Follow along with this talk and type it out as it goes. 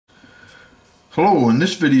Hello, in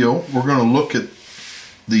this video we're going to look at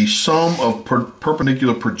the sum of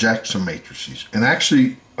perpendicular projection matrices. And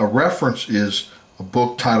actually a reference is a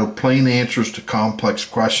book titled Plain Answers to Complex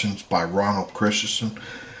Questions by Ronald Christensen.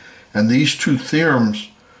 And these two theorems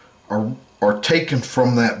are taken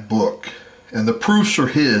from that book. And the proofs are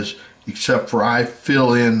his, except for I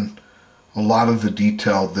fill in a lot of the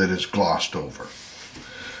detail that is glossed over.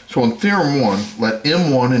 So in Theorem 1, let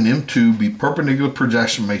M1 and M2 be perpendicular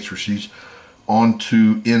projection matrices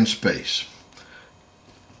onto n space.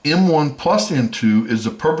 M1 plus M2 is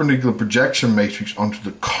the perpendicular projection matrix onto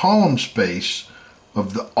the column space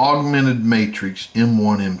of the augmented matrix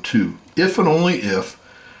M1, M2, if and only if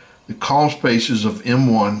the column spaces of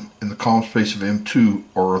M1 and the column space of M2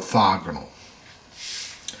 are orthogonal.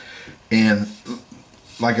 And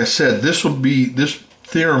like I said, this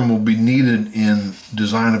theorem will be needed in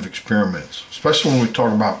design of experiments, especially when we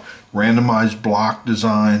talk about randomized block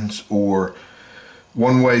designs or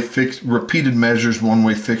one-way fixed repeated measures,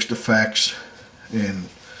 one-way fixed effects. And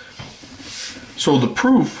so the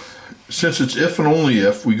proof, since it's if and only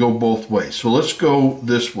if, we go both ways. So let's go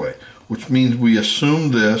this way, which means we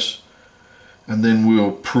assume this and then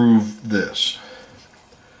we'll prove this.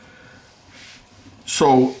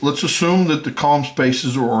 So let's assume that the column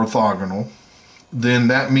spaces are orthogonal. Then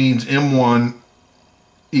that means M1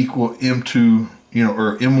 equal M2,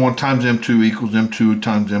 or M1 times M2 equals M2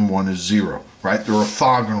 times M1 is 0, right? They're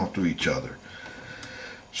orthogonal to each other.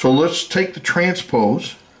 So let's take the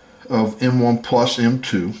transpose of M1 plus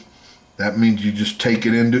M2. That means you just take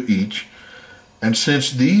it into each. And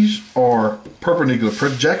since these are perpendicular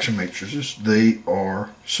projection matrices, they are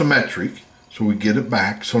symmetric. So we get it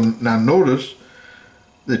back. So now notice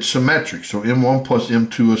it's symmetric. So M1 plus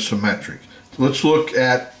M2 is symmetric. So let's look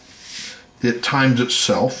at it times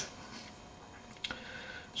itself.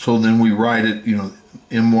 So then we write it,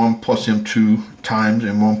 M1 plus M2 times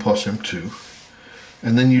M1 plus M2.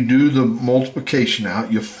 And then you do the multiplication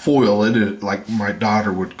out. You FOIL it, like my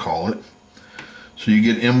daughter would call it. So you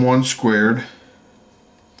get M1 squared,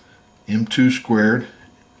 M2 squared,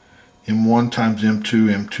 M1 times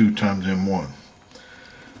M2, M2 times M1.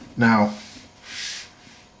 Now,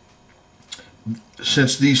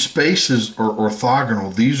 since these spaces are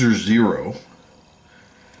orthogonal, these are 0.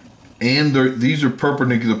 And these are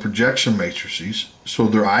perpendicular projection matrices, so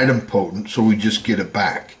they're idempotent, so we just get it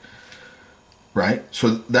back, right?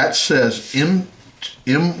 So that says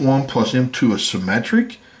M1 plus M2 is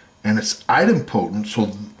symmetric, and it's idempotent,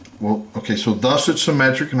 so thus it's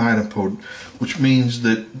symmetric and idempotent, which means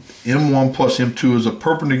that M1 plus M2 is a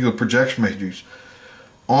perpendicular projection matrix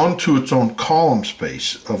onto its own column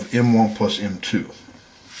space of M1 plus M2.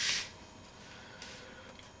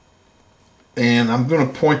 And I'm going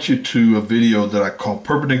to point you to a video that I call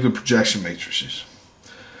Perpendicular Projection Matrices.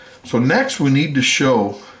 So next we need to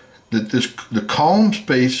show that the column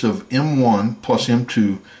space of M1 plus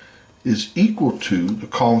M2 is equal to the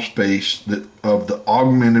column space of the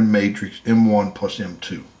augmented matrix M1 plus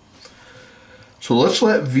M2. So let's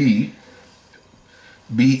let V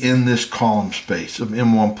be in this column space of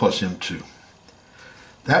M1 plus M2.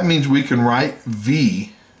 That means we can write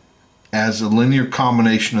V as a linear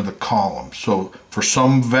combination of the columns. So for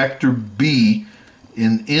some vector B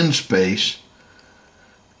in n space,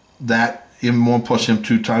 that M1 plus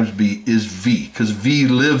M2 times B is V, because V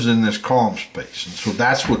lives in this column space. And so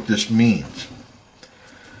that's what this means.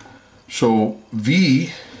 So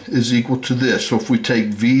V is equal to this. So if we take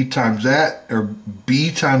V times that, or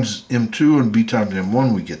B times M2 and B times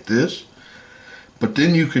M1, we get this. But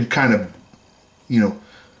then you can kind of,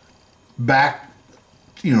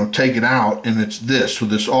 take it out, and it's this. So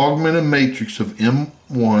this augmented matrix of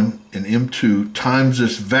M1 and M2 times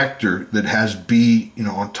this vector that has B,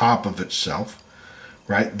 on top of itself,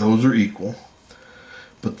 right? Those are equal.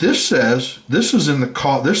 But this says it's in the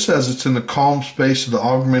column space of the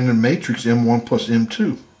augmented matrix M1 plus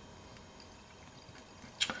M2.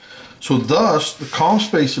 So thus, the column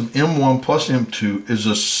space of M1 plus M2 is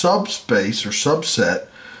a subspace or subset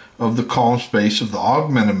of the column space of the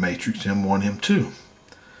augmented matrix M1, M2.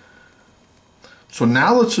 So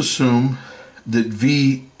now let's assume that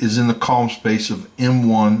V is in the column space of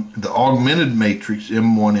M1, the augmented matrix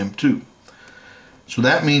M1, M2. So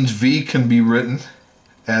that means V can be written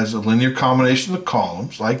as a linear combination of the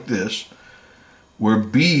columns like this, where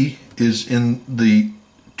B is in the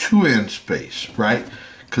 2n space, right?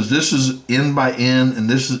 Because this is n by n and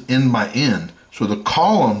this is n by n. So the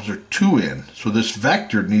columns are 2n. So this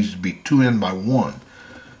vector needs to be 2n by 1.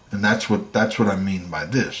 And that's what I mean by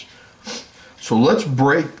this. So let's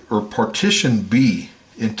break or partition B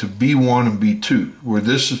into B1 and B2, where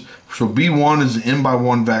this is, so B1 is an n by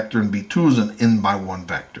 1 vector and B2 is an n by 1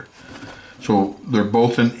 vector. So they're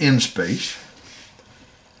both in n space.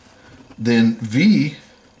 Then V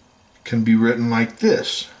can be written like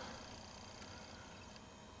this.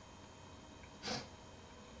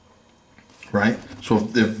 Right? So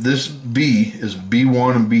if this B is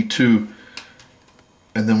B1 and B2,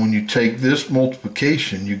 and then when you take this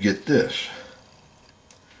multiplication, you get this.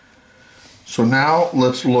 So now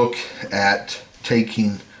let's look at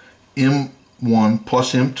taking M1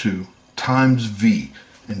 plus M2 times V.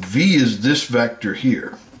 And V is this vector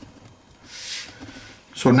here.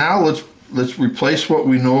 So now let's replace what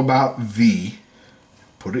we know about V,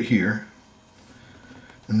 put it here.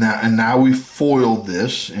 And now we foiled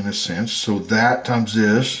this in a sense. So that times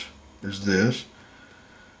this is this.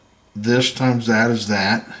 This times that is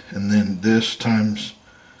that. And then this times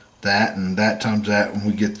that and that times that, and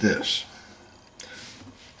we get this.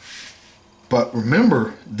 But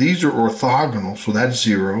remember, these are orthogonal, so that's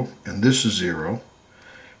 0, and this is 0.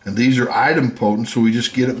 And these are idempotent, so we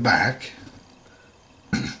just get it back.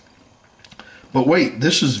 But wait,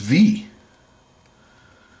 this is V.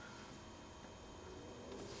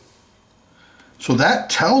 So that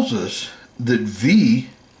tells us that V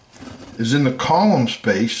is in the column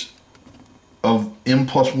space of M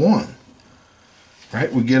plus 1.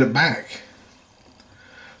 Right? We get it back.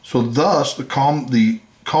 So thus, the column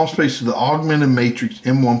space of the augmented matrix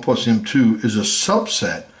M1 plus M2 is a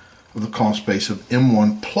subset of the column space of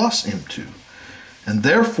M1 plus M2. And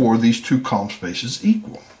therefore, these two column spaces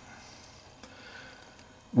equal.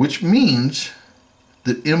 Which means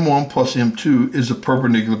that M1 plus M2 is a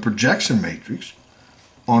perpendicular projection matrix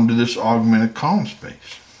onto this augmented column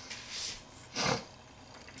space.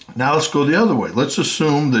 Now let's go the other way. Let's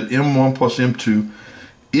assume that M1 plus M2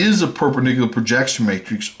 is a perpendicular projection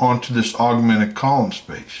matrix onto this augmented column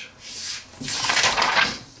space.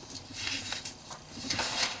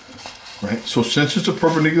 Right? So since it's a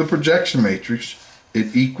perpendicular projection matrix,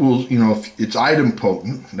 it equals, if it's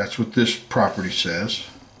idempotent, that's what this property says.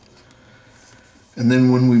 And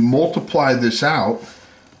then when we multiply this out,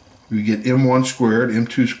 we get M1 squared,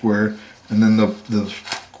 M2 squared, and then the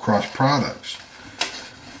cross products.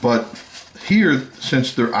 But here,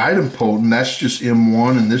 since they're idempotent, that's just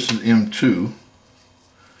M1 and this is M2.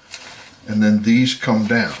 And then these come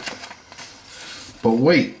down. But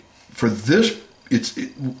wait, for this, it's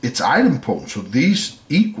idempotent, so these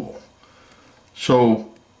equal.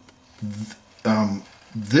 So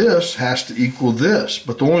this has to equal this,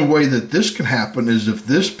 but the only way that this can happen is if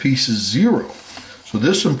this piece is 0. So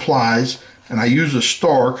this implies, and I use a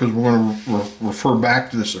star because we're going to refer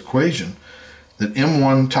back to this equation, that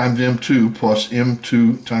M1 times M2 plus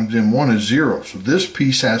M2 times M1 is 0. So this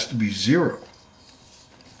piece has to be 0.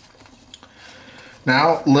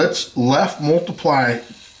 Now let's left multiply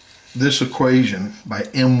this equation by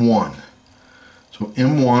M1. So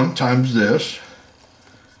M1 times this,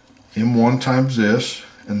 M1 times this,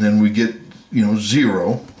 and then we get,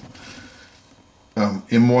 0.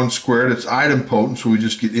 M1 squared, it's idempotent, so we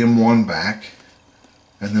just get M1 back,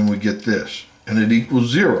 and then we get this. And it equals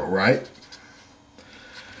 0, right?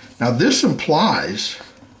 Now this implies,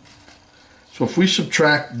 so if we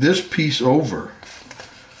subtract this piece over,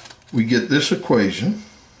 we get this equation.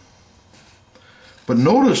 But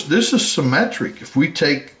notice this is symmetric. If we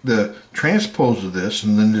take the transpose of this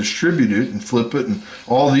and then distribute it and flip it, and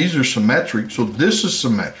all these are symmetric, so this is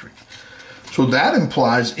symmetric. So that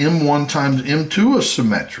implies M1 times M2 is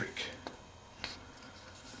symmetric.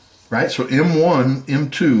 Right? So M1,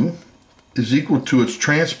 M2 is equal to its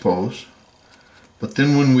transpose. But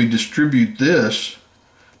then when we distribute this,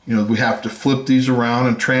 we have to flip these around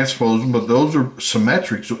and transpose them, but those are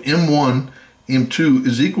symmetric. So M1, M2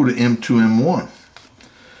 is equal to M2, M1.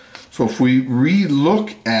 So if we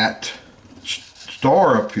re-look at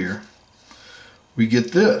star up here, we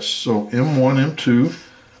get this. So M1, M2,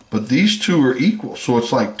 but these two are equal. So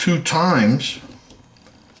it's like 2 times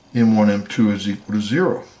M1, M2 is equal to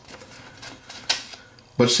 0.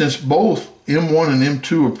 But since both M1 and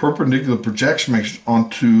M2 are perpendicular projection matrices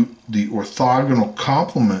onto the orthogonal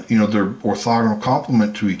complement, they're orthogonal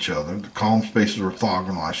complement to each other, the column spaces are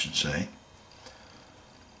orthogonal, I should say,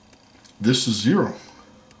 this is 0.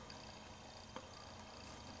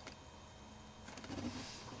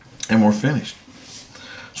 And we're finished.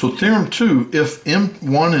 So theorem 2, if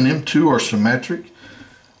M1 and M2 are symmetric,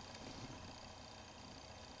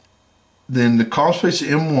 then the column space of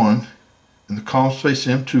M1 and the column space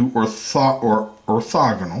of M2 are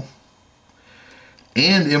orthogonal,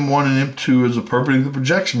 and M1 and M2 is a perpendicular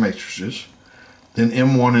projection matrices, then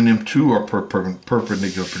M1 and M2 are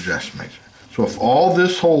perpendicular projection matrices. So if all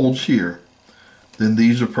this holds here, then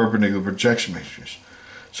these are perpendicular projection matrices.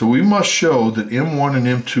 So we must show that M1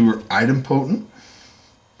 and M2 are idempotent.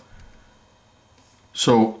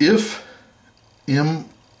 So if M1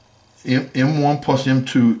 plus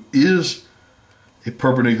M2 is a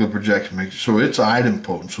perpendicular projection matrix, so it's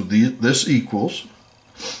idempotent. So this equals,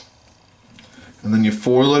 and then you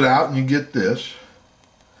FOIL it out and you get this.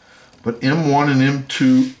 But M1 and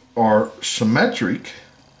M2 are symmetric,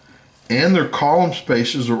 and their column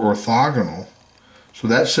spaces are orthogonal. So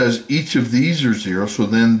that says each of these are 0, so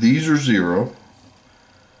then these are 0.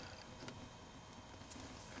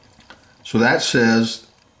 So that says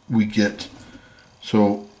we get,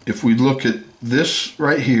 so if we look at this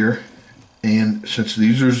right here, and since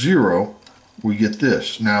these are 0, we get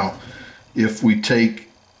this. Now, if we take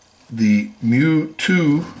the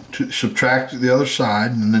mu2 to subtract to the other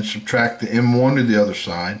side, and then subtract the M1 to the other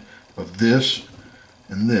side of this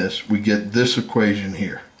and this, we get this equation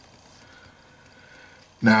here.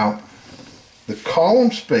 Now, the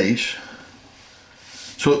column space,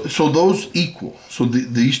 so those equal. So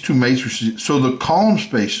these two matrices, so the column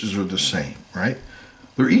spaces are the same, right?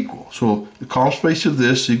 They're equal. So the column space of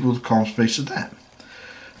this equals the column space of that.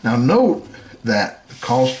 Now note that the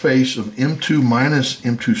column space of M2 minus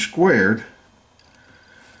M2 squared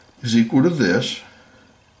is equal to this.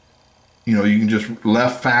 You know, you can just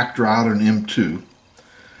left factor out an M2.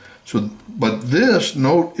 So, but this,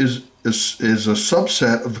 note, is a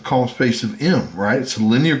subset of the column space of M, right? It's a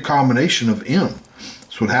linear combination of M.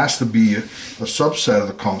 So it has to be a subset of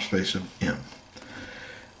the column space of M.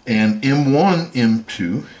 And M1,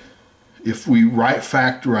 M2, if we right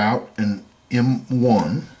factor out an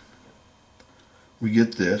M1, we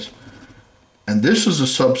get this. And this is a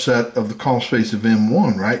subset of the column space of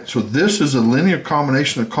M1, right? So this is a linear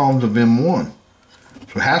combination of columns of M1.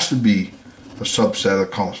 So it has to be a subset of the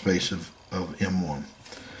column space of M1.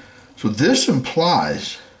 So this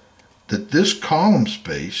implies that this column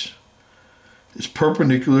space is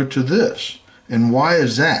perpendicular to this. And why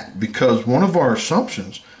is that? Because one of our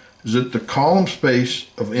assumptions is that the column space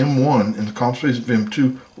of M1 and the column space of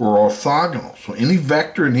M2 are orthogonal. So any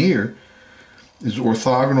vector in here is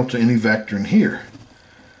orthogonal to any vector in here.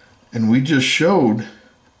 And we just showed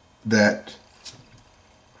that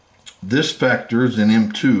this vector is in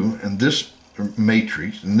M2 and this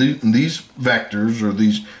matrix, and these vectors or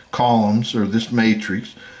these columns or this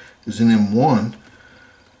matrix is in M1.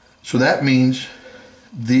 So that means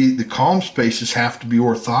the column spaces have to be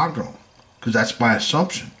orthogonal, because that's by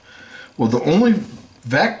assumption. Well, the only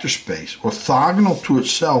vector space orthogonal to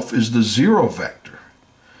itself is the 0 vector.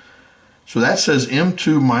 So that says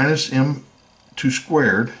M2 minus M2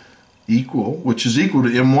 squared equal, which is equal to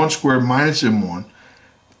M1 squared minus M1,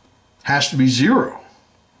 has to be 0.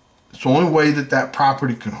 It's the only way that that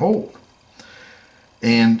property can hold.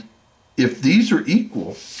 And if these are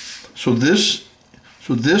equal, so this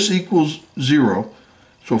equals 0.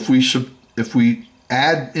 So if we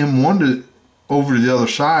add M1 over to the other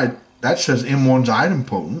side, that says M1's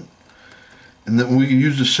idempotent. And then we can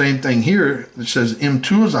use the same thing here that says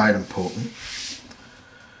M2 is idempotent.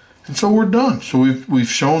 And so we're done. So we've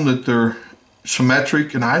shown that they're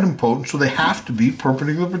symmetric and idempotent, so they have to be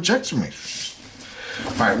perpendicular projection matrices.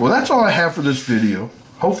 Alright, well, that's all I have for this video.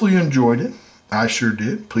 Hopefully you enjoyed it. I sure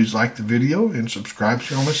did. Please like the video and subscribe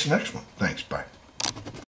so you don't miss the next one. Thanks. Bye.